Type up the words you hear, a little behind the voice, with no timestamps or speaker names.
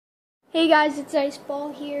Hey guys, it's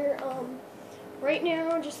Iceball here. Right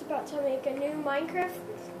now, just about to make a new Minecraft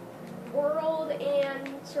world and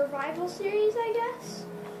survival series, I guess.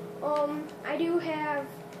 I do have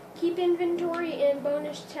keep inventory and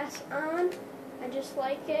bonus chests on. I just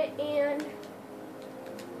like it, and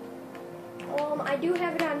I do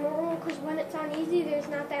have it on normal because when it's on easy, there's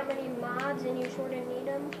not that many mobs, and you sort of need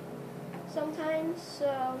them sometimes.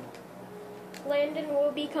 So Landon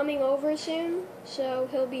will be coming over soon, so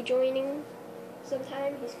he'll be joining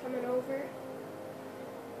sometime. He's coming over.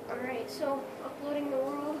 Alright, so uploading the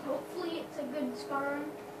world. Hopefully it's a good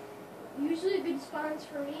spawn. Usually good spawns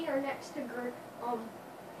for me are next to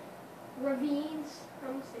ravines. I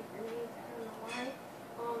almost say grenades, I don't know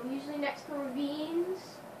why. Usually next to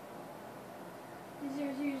ravines.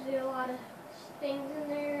 There's usually a lot of things in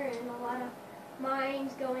there and a lot of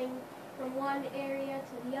mines going from one area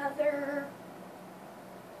to the other.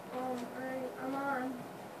 Alright, I'm on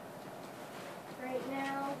right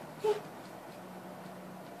now. Just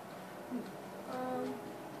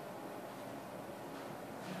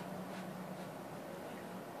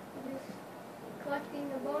collecting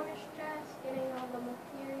the bonus chest, getting all the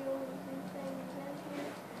materials and things in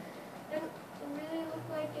here. Doesn't really look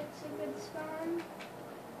like it's a good spawn.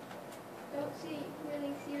 Don't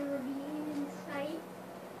really see a ravine in sight.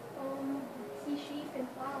 See sheep and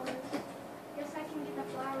flowers. Guess I can get the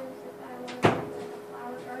flowers if I want, like a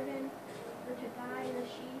flower garden, or to buy the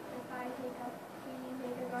sheep if I make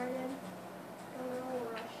a garden,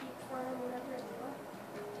 or a sheep farm, whatever it's called.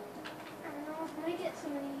 I don't know. I might get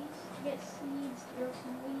some of these, get seeds, grow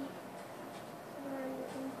some wheat, and then you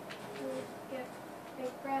can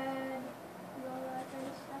make bread and all that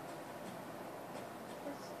kind of stuff.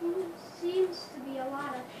 There seems to be a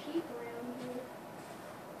lot of sheep around here,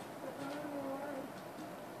 but I don't know why.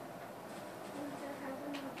 They're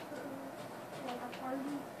having like a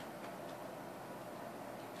party.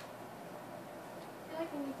 I feel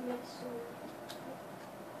like I need to make a sword.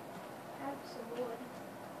 Have some wood.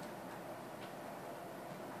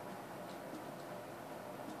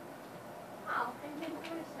 Oh, I didn't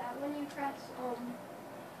notice that. When you press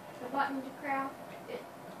the button to craft it,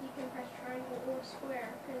 you can press triangle or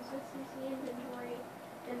square, because this is the inventory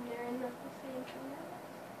and they're in the same thing.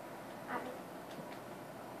 I don't know.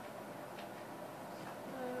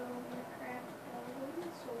 So I'm gonna craft a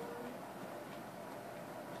wooden sword.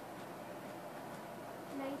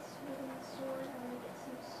 Nice wooden sword. I'm gonna get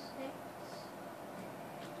some sticks.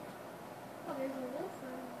 Oh, there's a wolf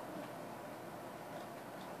around.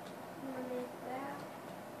 I'm gonna make that.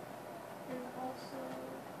 And also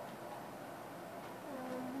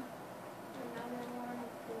another one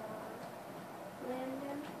for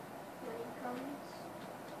Landon when he comes.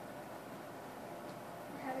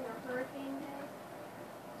 We're having a hurricane day,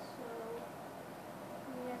 so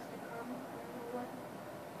he has to come. I don't know what.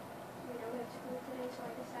 We don't have school today, so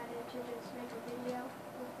I decided to just make a video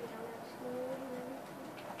if we don't have school and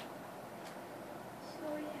everything. So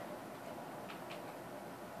yeah.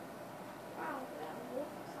 Wow, that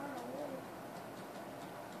wolf is on a wolf.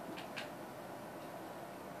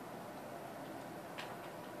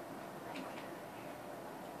 I wish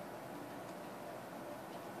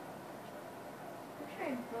I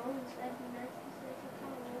had bones, that'd be nice to see if it's on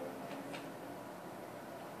a wolf.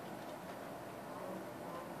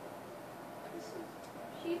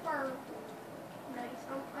 Sheep are nice.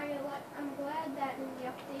 I'm glad that in the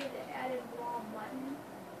update it added wall button.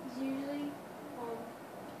 Because usually,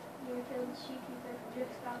 you would kill the sheep, you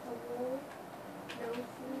just got the wool, no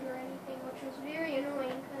food or anything, which was very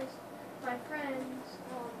annoying because my friends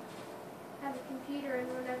have a computer, and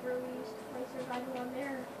whenever we used to play survival on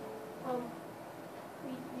there,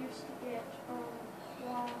 we used to get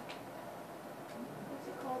wall. What's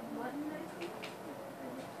it called? Mutton, I think. I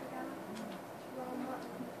just forgot. Raw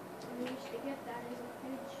mutton. And we used to get that as a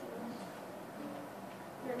food source.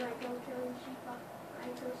 Then I go killing sheep up. I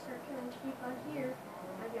go start killing sheep on here.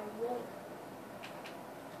 I get wool.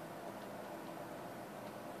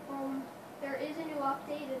 There is a new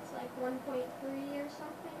update. It's like 1.3 or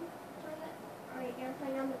something for that. I am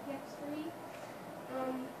playing on the PS3.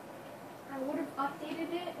 I would have updated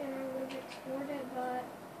it and I would have explored it, but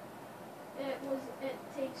it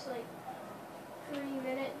takes like 3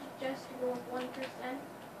 minutes just to go with 1%.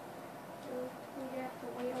 So you have to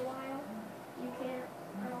wait a while. I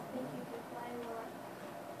don't think you can play on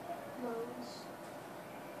modes.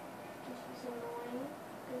 Which is annoying,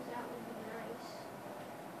 because that would be nice.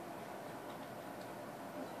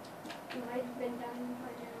 It might have been done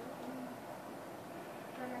by now.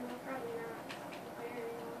 I don't know, probably not.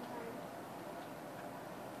 Very long time.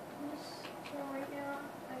 So right now,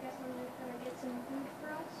 I guess I'm just gonna get some food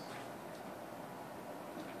for us.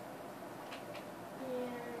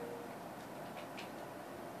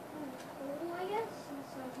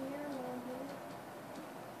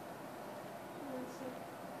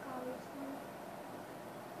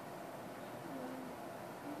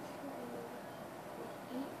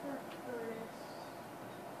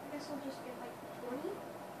 I'll just get like 20.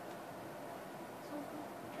 Something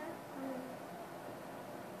like that.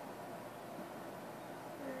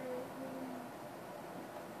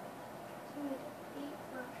 So we get 8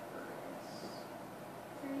 for furnace,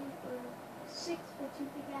 3 for 6 for 2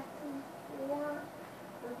 pickaxes, 4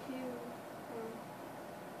 for 2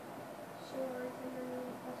 swords, and then we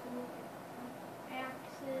also make it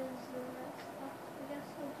axes and all that stuff. I guess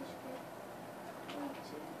I'll just get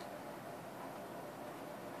 22.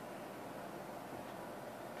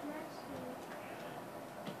 Next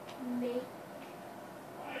we make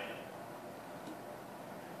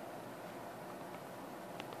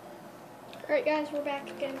Alright guys, we're back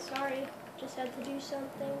again. Sorry, just had to do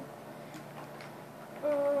something.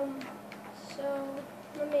 So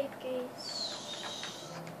I'm gonna make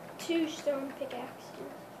 2 stone pickaxes.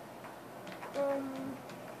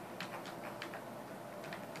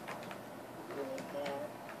 Like that.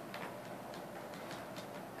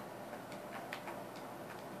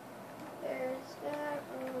 There's that.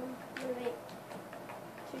 I'm gonna make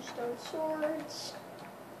 2 stone swords.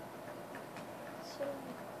 So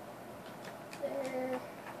there.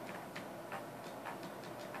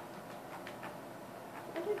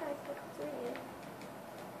 Where did I put 3 in?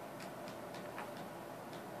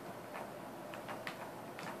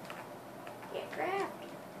 Can't craft.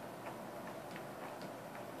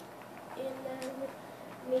 And then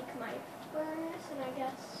make my furnace, and I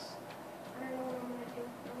guess I don't know what I'm gonna do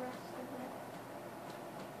with the rest of it.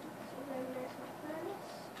 So then there's my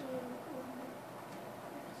furnace, and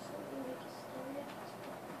so we make a stone.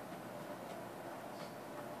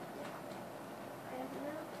 I have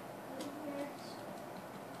enough. And here's,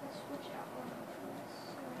 let's switch out one of this.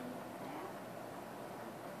 So I need that,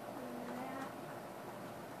 and that,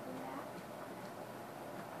 and that.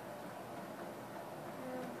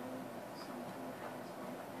 I need something else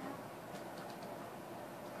like that.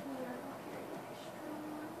 Here, up here, an extra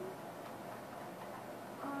one.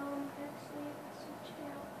 Actually, let's switch it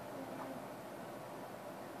out for,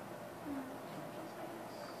 torches, I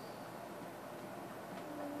guess.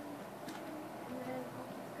 And then I'll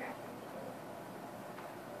keep crafting for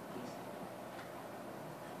these.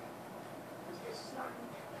 What's this sun?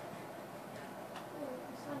 Oh,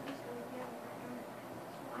 the sun is going down right on it.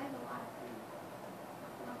 So I have a lot of food.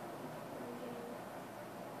 Nothing. I'm getting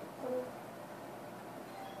cold.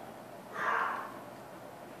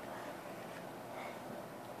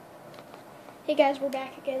 Hey guys, we're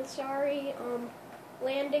back again. Sorry,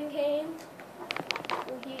 Landon came.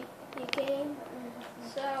 Well, he came.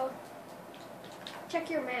 So check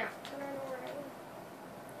your map. I don't know where I am.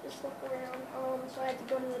 Just look around. So I had to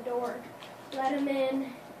go to the door. Let him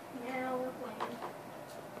in. Now we're playing.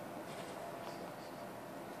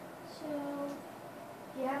 So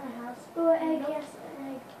You have a house? Oh, egg, Nope. yes,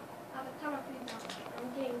 an egg. I have a ton of food now. I'm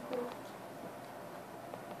getting cool.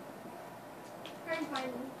 Try and find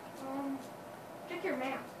me. Check your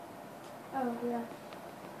map. Oh, yeah.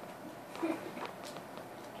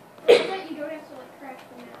 I bet you don't have to like craft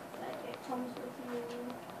the map. That it comes with you.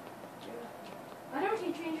 Why don't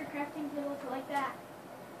you change your crafting table to like that?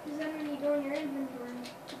 Because then when you go in your inventory.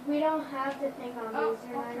 We don't have to think on Oh, these.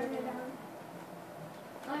 They're I'll not turn it even- on.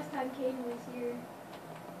 Last time Caden was here.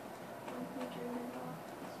 I'll turn it off.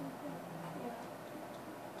 Yeah.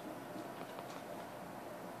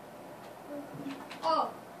 Oh.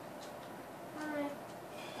 Hi.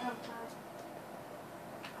 Oh,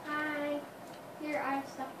 Hi. Here, I have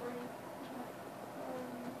stuff for you.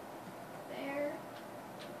 There.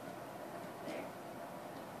 There.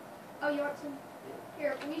 Oh, you want some?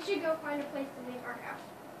 Here, we should go find a place to make our house.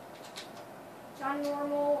 It's on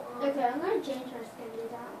normal. Okay, I'm gonna change my skin to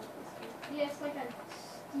that one. Yeah, it's like a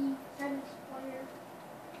Steve tennis player.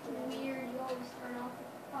 It's weird. You always turn off the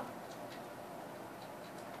puck.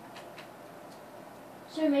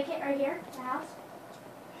 Should we make it right here, the house?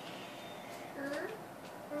 Sure.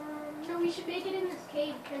 No, we should make it in this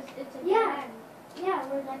cave because it's a Yeah. dead end. Yeah,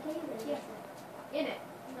 where that cave is. Yeah. In it.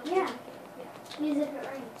 No, Yeah. in the cave, yeah. Use it if it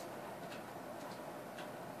rains.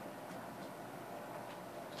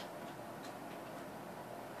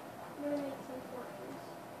 I'm gonna make some torches.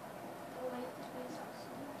 I'll light the place up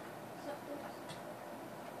soon.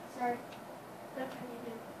 Sorry. That's what you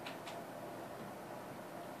do.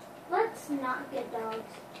 Let's not get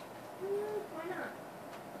dogs. Why not?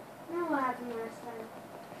 Remember what happened last time?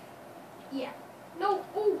 Yeah. No,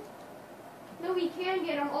 oh! No, we can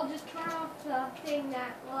get them. I'll just turn off the thing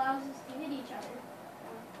that allows us to hit each other.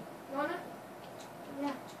 You wanna?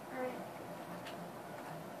 Yeah. Alright.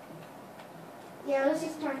 Yeah, let's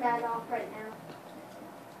just turn that off right now.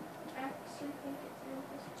 I actually think it's in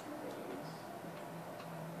this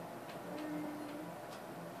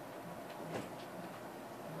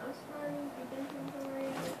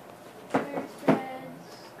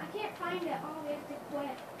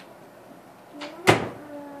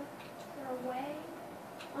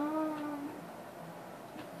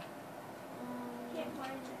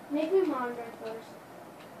Make me monitor first.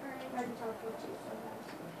 Alright. I can teleport to you sometimes.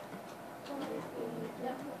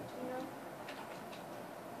 Definitely, you know.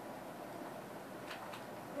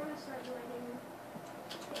 I want to start lighting.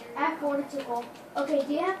 I have 42 gold. Okay,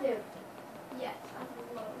 do you have food? Yes, I have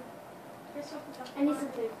a load. Just open up. I need some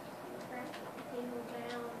food. Craft the table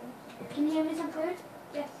down. Can you give me some food?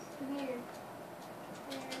 Yes, come here.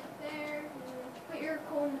 There. And put your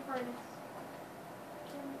coal in the furnace.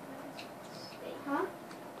 Steak. Huh?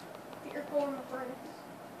 Put your coal in the furnace.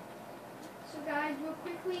 So guys, real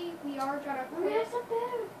quickly, we are gonna Let me have quit. some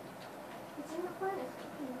food. It's in the furnace.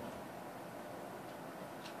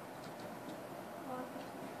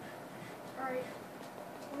 Alright.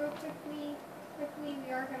 Real quickly,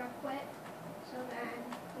 we are gonna quit. So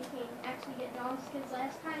then we can actually get dogs, because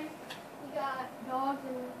last time we got dogs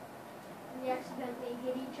and we accidentally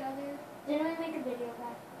hit each other. Didn't we make a video of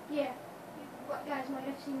that? Yeah. You guys might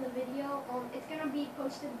have seen the video. It's gonna be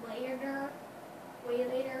posted later, way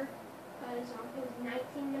later, because it was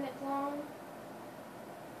 19 minutes long.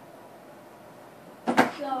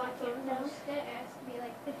 So I can't post it. It has to be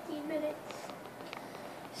like 15 minutes.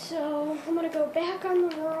 So I'm gonna go back on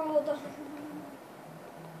the world.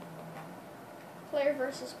 Player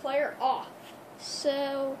versus player off.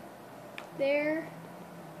 So there.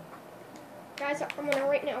 Guys, I'm gonna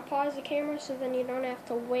right now pause the camera so then you don't have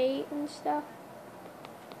to wait and stuff.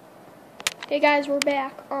 Hey guys, we're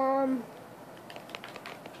back.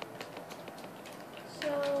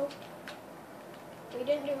 So we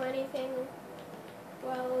didn't do anything.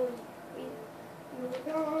 Well, we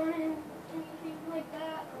were gone and anything like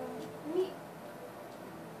that. We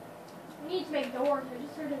need to make doors. I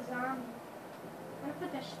just heard a zombie. I'm gonna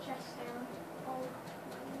put this chest down. Oh,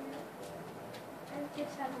 I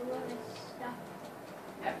just have a lot of stuff.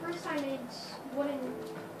 At first I made wooden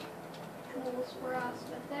tools for us,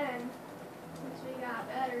 but then once we got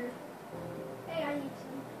better, hey, I need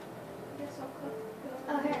some. I guess I'll cook.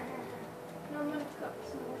 Oh, here. No, I'm gonna cook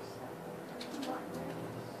some more stuff.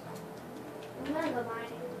 I'm gonna go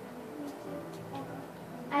mining. Me too. Okay.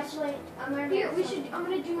 Actually, I'm gonna Here, make some- I'm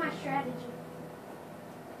gonna do my strategy.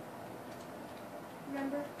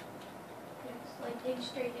 Remember? Just like dig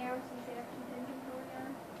straight down since we have to keep inventory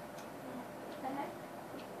on. What the heck?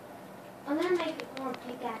 I'm gonna make more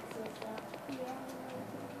pickaxes though. Yeah.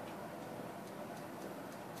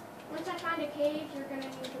 Once I find a cave, you're gonna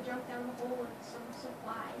need to jump down the hole with some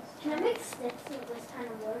supplies. Can I make sticks with this kind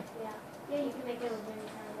of wood? Yeah. Yeah, You can make it with any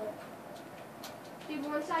kind of wood. Dude,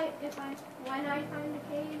 when I find a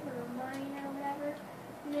cave or a mine or whatever,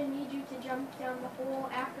 I'm gonna need you to jump down the hole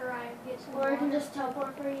after I get some Or I water. can just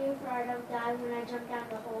teleport for you so I don't die when I jump down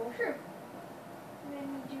the hole. Sure. I'm gonna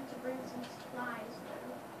need you to bring some supplies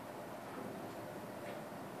though.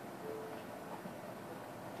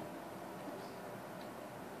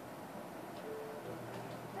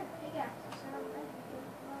 That pickaxe is not ready to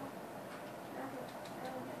well.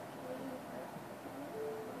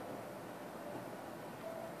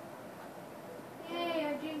 Yay,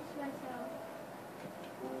 I jinxed myself.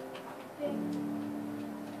 Okay.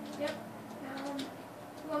 Yep.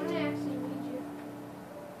 Well, I'm gonna actually need you.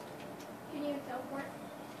 Can you teleport?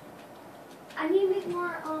 I need to make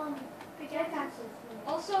more Pickaxes. pickaxes.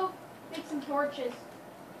 Also, make some torches.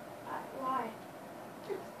 Why?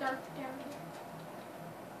 It's dark down here.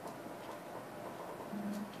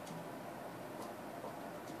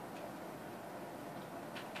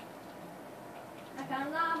 I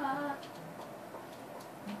found lava.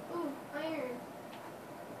 Ooh, iron.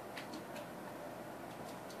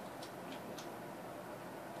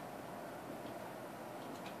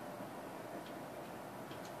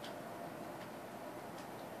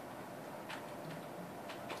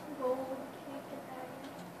 Gold, can't get that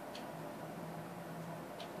yet.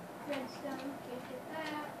 Redstone, can't get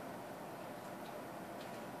that.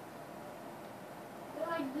 I feel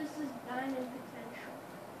like this is diamond potential.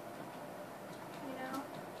 You know?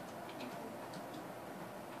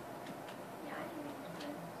 Yeah, I can make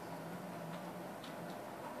this.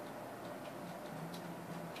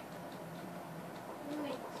 I'm gonna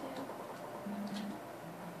make two.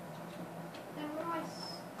 Then what do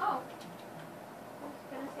oh! I was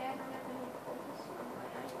gonna say I don't have any focus on my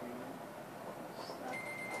iron stuff.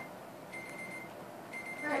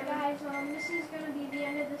 Alright guys, this is gonna be the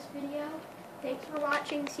end of this video. Thanks for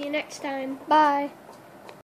watching. See you next time. Bye.